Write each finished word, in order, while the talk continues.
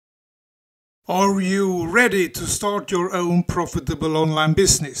Are you ready to start your own profitable online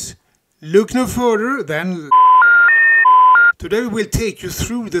business? Look no further than... Today we'll take you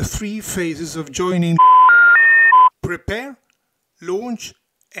through the 3 phases of joining: prepare, launch,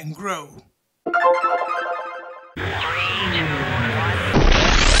 and grow.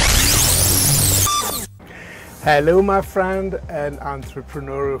 Hello my friend and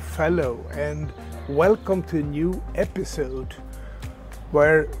entrepreneur fellow, and welcome to a new episode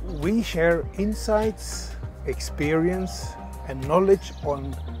where we share insights, experience and knowledge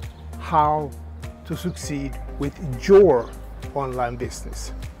on how to succeed with your online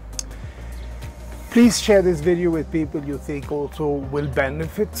business. Please share this video with people you think also will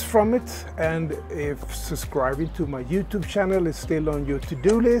benefit from it, and if subscribing to my YouTube channel is still on your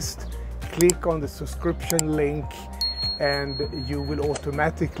to-do list, click on the subscription link and you will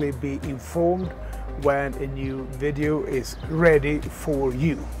automatically be informed when a new video is ready for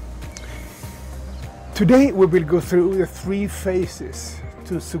you. Today we will go through the 3 phases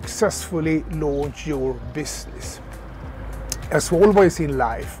to successfully launch your business. As always in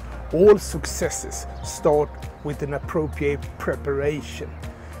life, all successes start with an appropriate preparation.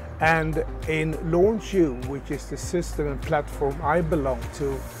 And in Launch You, which is the system and platform I belong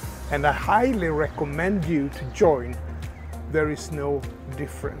to, and I highly recommend you to join, there is no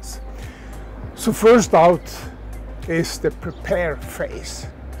difference. So first out is the prepare phase.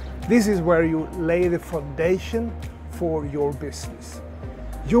 This is where you lay the foundation for your business.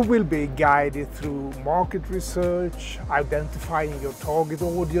 You will be guided through market research, identifying your target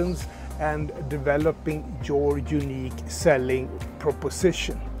audience, and developing your unique selling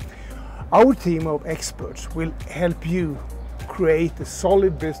proposition. Our team of experts will help you create a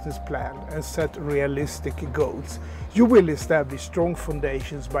solid business plan and set realistic goals. You will establish strong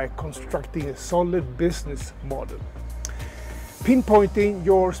foundations by constructing a solid business model. Pinpointing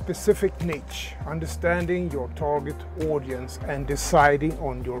your specific niche, understanding your target audience, and deciding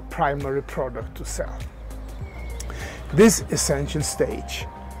on your primary product to sell. This essential stage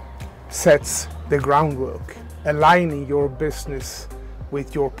sets the groundwork, aligning your business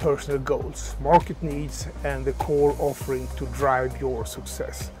with your personal goals, market needs, and the core offering to drive your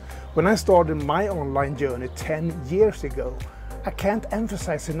success. When I started my online journey 10 years ago, I can't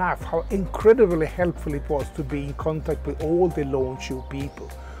emphasize enough how incredibly helpful it was to be in contact with all the Launch You people,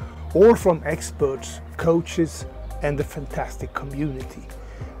 all from experts, coaches, and the fantastic community.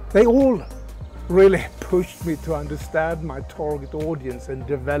 They all really pushed me to understand my target audience and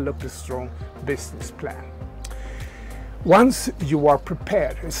develop a strong business plan. Once you are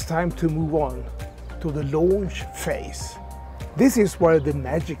prepared, it's time to move on to the launch phase. This is where the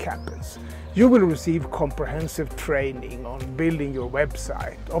magic happens. You will receive comprehensive training on building your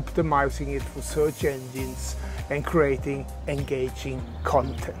website, optimizing it for search engines, and creating engaging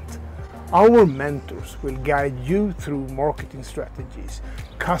content. Our mentors will guide you through marketing strategies,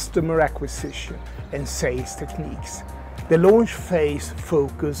 customer acquisition, and sales techniques. The launch phase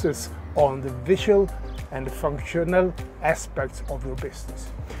focuses on the visual and the functional aspects of your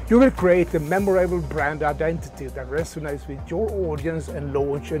business. You will create a memorable brand identity that resonates with your audience and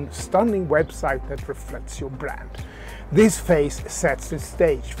launch a stunning website that reflects your brand. This phase sets the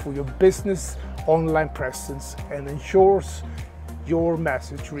stage for your business online presence and ensures your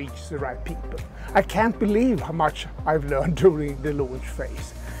message reaches the right people. I can't believe how much I've learned during the launch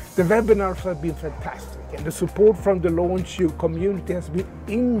phase. The webinars have been fantastic, and the support from the Launch You community has been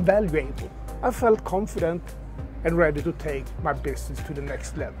invaluable. I felt confident and ready to take my business to the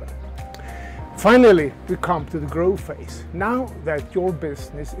next level. Finally, we come to the grow phase. Now that your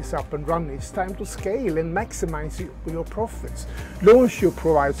business is up and running, it's time to scale and maximize your profits. Launch You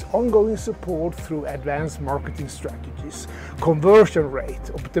provides ongoing support through advanced marketing strategies, conversion rate,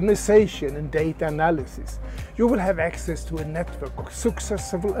 optimization, and data analysis. You will have access to a network of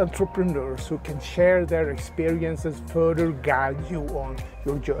successful entrepreneurs who can share their experiences, further guide you on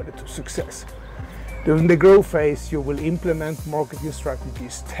your journey to success. During the growth phase, you will implement marketing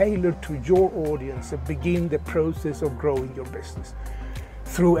strategies tailored to your audience and begin the process of growing your business.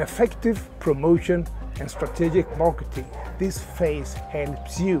 Through effective promotion and strategic marketing, this phase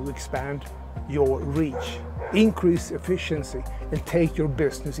helps you expand your reach, increase efficiency, and take your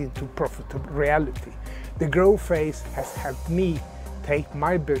business into profitable reality. The growth phase has helped me take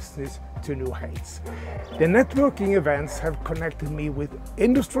my business to new heights. The networking events have connected me with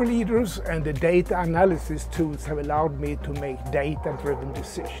industry leaders, and the data analysis tools have allowed me to make data-driven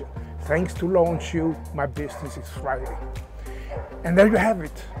decisions. Thanks to Launch You, my business is thriving. And there you have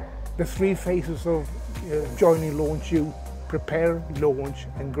it, the 3 phases of joining Launch You: prepare, launch,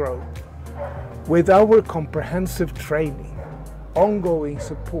 and grow. With our comprehensive training, ongoing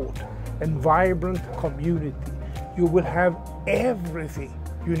support, and vibrant community, you will have everything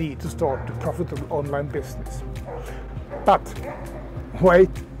you need to start a profitable online business. But wait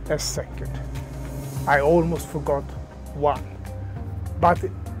a second, I almost forgot one, but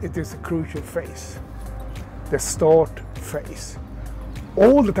it is a crucial phase, the start phase.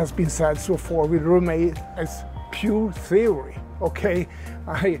 All that has been said so far will remain as pure theory. Okay,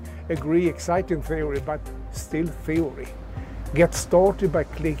 I agree, exciting theory, but still theory. Get started by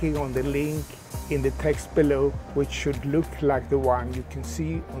clicking on the link in the text below, which should look like the one you can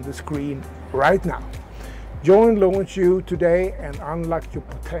see on the screen right now. Join Launch You today and unlock your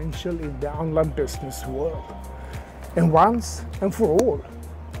potential in the online business world. And once and for all,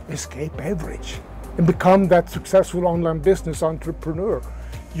 escape average and become that successful online business entrepreneur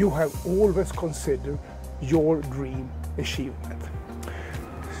you have always considered your dream achievement.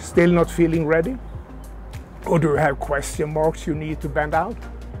 Still not feeling ready? Or do you have question marks you need to bend out?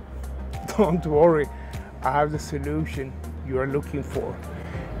 Don't worry, I have the solution you are looking for.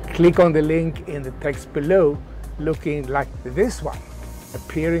 Click on the link in the text below, looking like this one,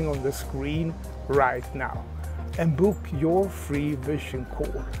 appearing on the screen right now, and book your free vision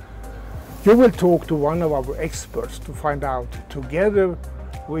call. You will talk to one of our experts to find out together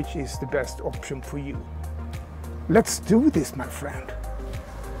which is the best option for you. Let's do this, my friend.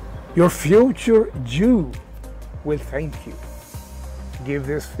 Your future you will thank you. Give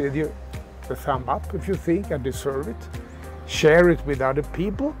this video a thumb up if you think I deserve it. Share it with other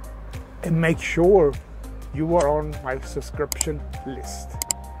people and make sure you are on my subscription list.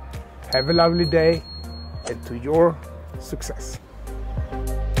 Have a lovely day and to your success.